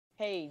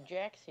Hey,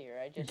 Jack's here.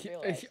 I just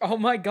realized. Oh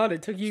my god,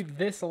 it took you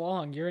this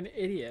long. You're an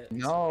idiot.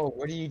 No,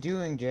 what are you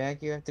doing,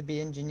 Jack? You have to be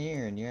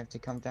engineer and you have to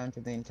come down to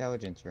the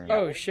intelligence room.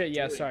 Oh shit,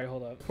 yeah, sorry,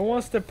 hold up. Who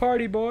wants to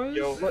party, boys?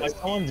 Yo, Look,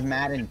 someone's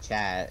mad in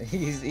chat.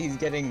 He's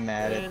getting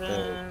mad at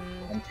the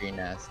entry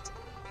nest.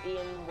 Ian,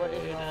 what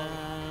is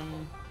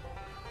wrong?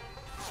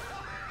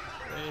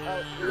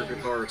 Your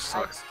guitar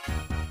sucks.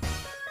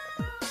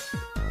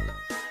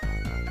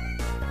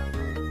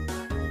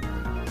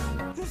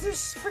 This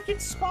is freaking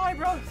spy,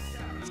 bro.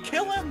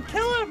 Kill him!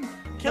 Kill him!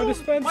 Kill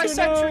him! My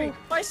sentry! No.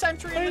 My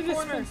sentry in the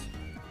corner!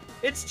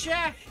 It's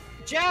Jack!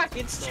 Jack!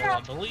 It's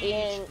Jack!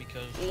 Ian,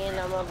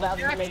 I'm about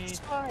to make.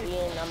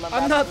 Ian, I'm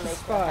not the make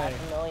spy.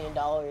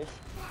 $500,000.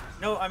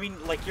 No, I mean,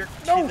 like, you're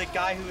No. the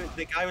guy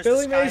was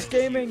Billy Mays disguised as you.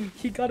 Gaming,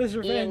 he got his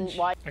revenge. Ian,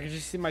 why? I can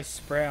just see my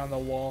spray on the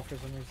wall for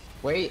some reason.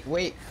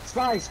 Wait,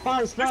 spy!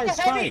 There's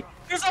a heavy!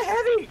 There's a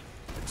heavy!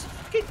 It's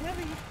fucking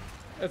heavy!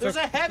 There's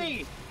a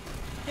heavy!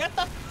 Get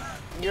the.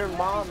 Your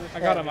mom. I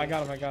got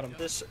him.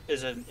 This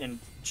is in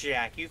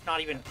Jack. You've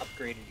not even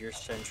upgraded your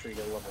sentry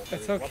to level 3.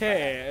 It's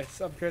okay, it's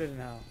upgraded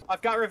now.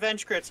 I've got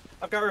revenge crits.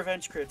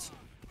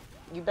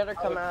 You better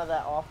come out of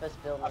that office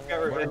building. I've got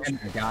We're revenge.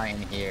 gonna die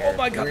in here. Oh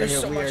my god, there's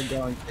so we much. are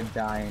going to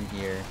die in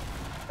here.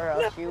 Or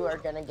else you are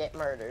gonna get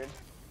murdered.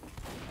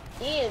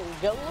 Ian,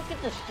 go look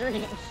at the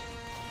streets.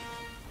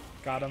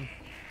 Got him.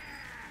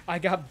 I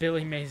got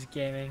Billy Mays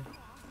Gaming.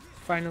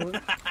 Finally.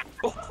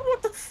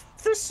 What the?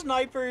 The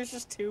sniper is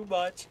just too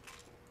much.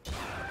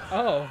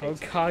 Oh,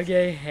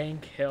 Hokage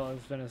Hank Hill has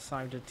been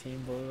assigned to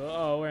Team Blue.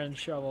 Oh, we're in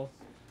trouble.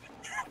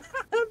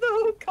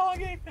 The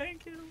Hokage,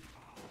 thank you.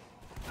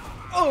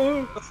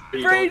 Oh,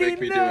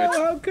 Brady, no!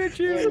 How could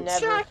you? You're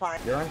never fine.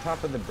 You're on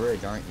top of the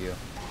bridge, aren't you?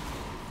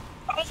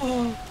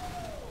 Oh.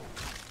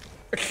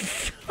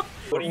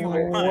 What do you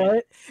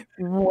want?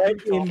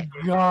 What in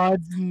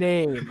God's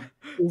name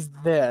is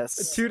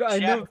this? Dude, I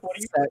know. What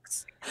do you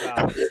Sex.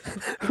 wow.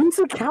 Whose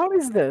account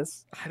is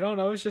this? I don't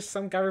know. It's just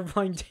some guy we're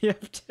playing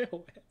TF2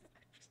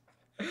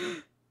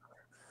 with.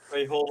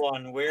 Wait, hold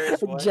on. Where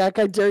is what? Jack,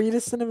 I dare you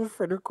to send him a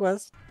friend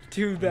request.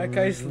 Dude, that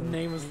guy's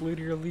name was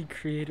literally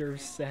creator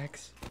of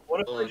sex. What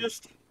if I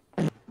just?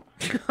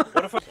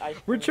 What if I?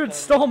 Richard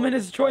Stallman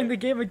has joined the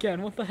game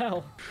again. What the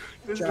hell?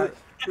 This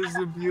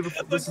is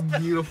beautiful. This is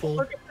beautiful.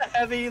 Look at the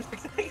heavy. Look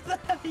at the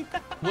heavy.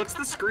 What's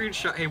the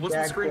screenshot? Hey, what's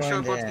Jack the screenshot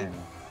joined button? in.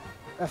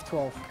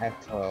 F12.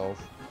 F12.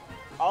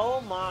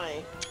 Oh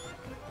my.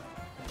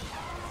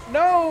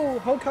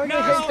 No! Hokage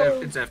No! Hank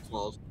Hill! It's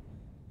F12.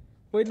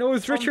 Wait, no, it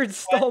was Richard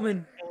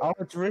Stallman. Oh,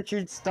 it's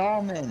Richard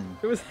Stallman.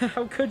 It was.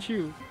 How could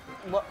you?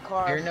 What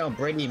car? Here, no,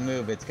 Brady,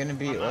 move. It's gonna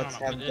be. Let's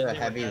have the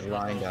heavies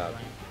lined up.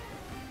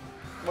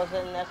 Was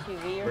it an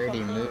SUV or Brady,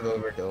 something? move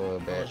over a little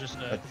bit.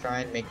 Let's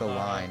try and make a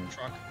line.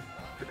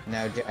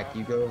 Now, Jack,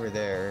 you go over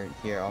there.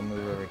 Here, I'll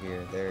move over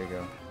here. There you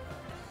go.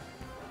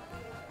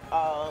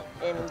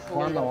 In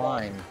Form a Polito Bay.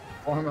 line.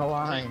 Form a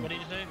line. What did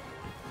you say?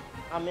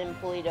 I'm in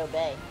Polito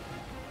Bay.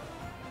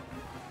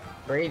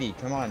 Brady,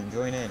 come on,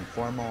 join in.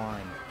 Form a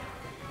line.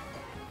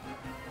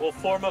 We'll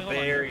form a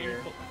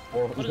barrier.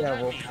 Well, What does yeah,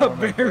 that we'll mean?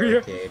 form A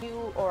barrier. barricade.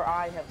 You or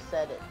I have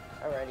said it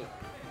already.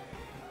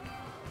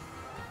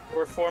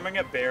 We're forming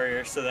a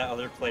barrier so that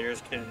other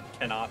players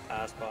cannot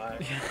pass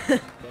by.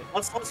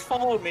 Let's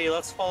follow me.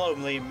 Let's follow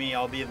me.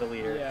 I'll be the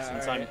leader Yeah,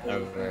 since alright. I'm blue.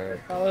 Over.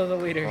 Follow the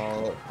leader.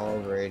 All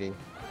Brady.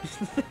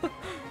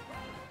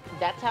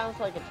 That sounds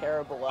like a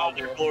terrible Oh,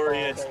 idea. they're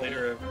glorious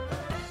leader.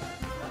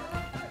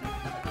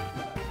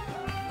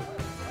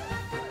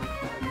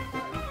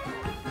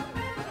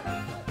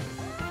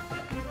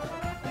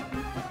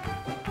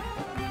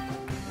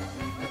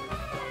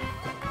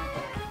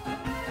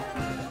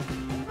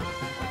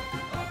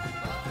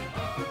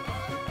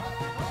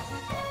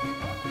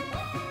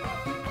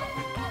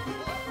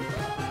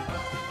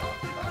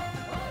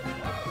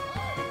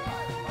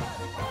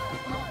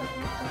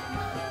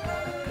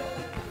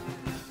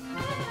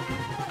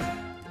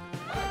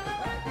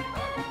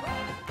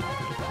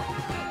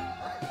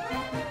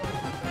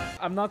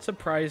 I'm not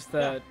surprised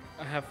that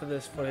half of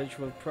this footage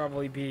will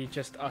probably be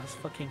just us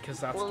fucking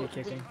Kazatsuki Well,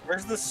 kicking.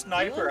 Where's the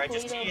sniper? I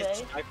just Polito see his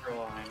Bay? sniper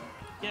line.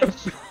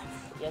 Yes.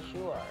 Yes,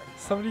 you are.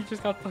 Somebody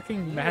just got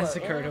fucking You are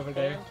massacred in over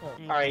there.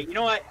 Phantom. All right, you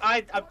know what?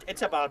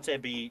 It's about to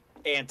be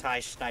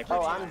anti-sniper.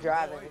 Oh, I'm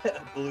driving.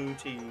 Blue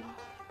team.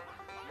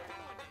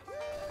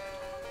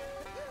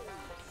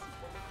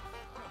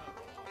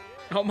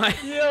 Oh my.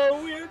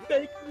 Yo, we're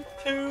making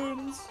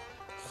tunes.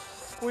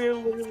 We're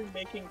literally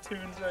making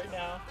tunes right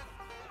now.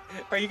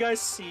 Are you guys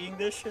seeing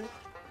this shit?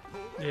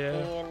 Yeah.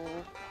 And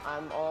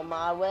I'm on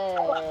my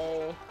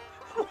way.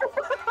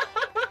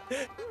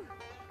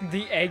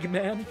 The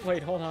Eggman?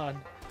 Wait, hold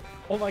on.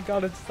 Oh my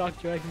god, it's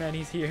Dr. Eggman,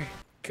 he's here.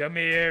 Come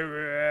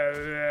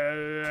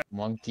here.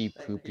 Monkey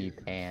Poopy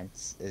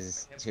Pants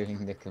is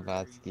doing the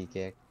Kavatsky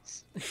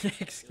kicks.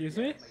 Excuse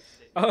me?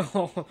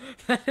 Oh,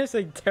 that is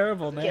a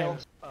terrible name. Kill.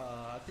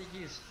 I think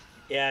he's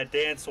Yeah,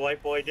 dance,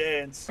 white boy,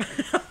 dance.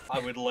 I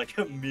would like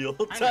a meal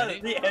time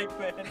of the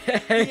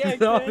Eggman.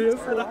 Eggs,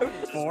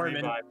 obviously.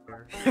 Foreman,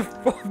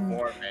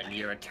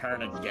 you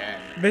return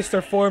again.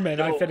 Mr. Foreman,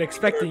 I've been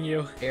expecting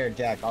you. Here,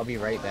 Jack, I'll be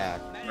right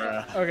back.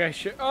 Okay,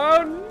 sure.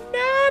 Oh,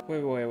 no!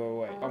 Wait.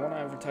 I want to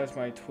advertise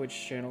my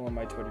Twitch channel and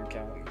my Twitter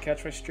account.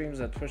 Catch my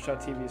streams at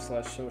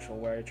twitch.tv/social,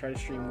 where I try to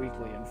stream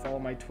weekly, and follow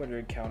my Twitter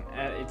account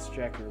at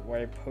itsjacker, where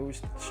I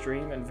post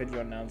stream and video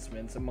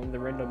announcements, among the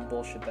random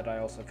bullshit that I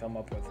also come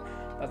up with.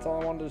 That's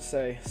all I wanted to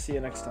say. See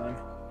you next time.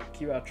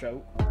 Cue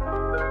outro.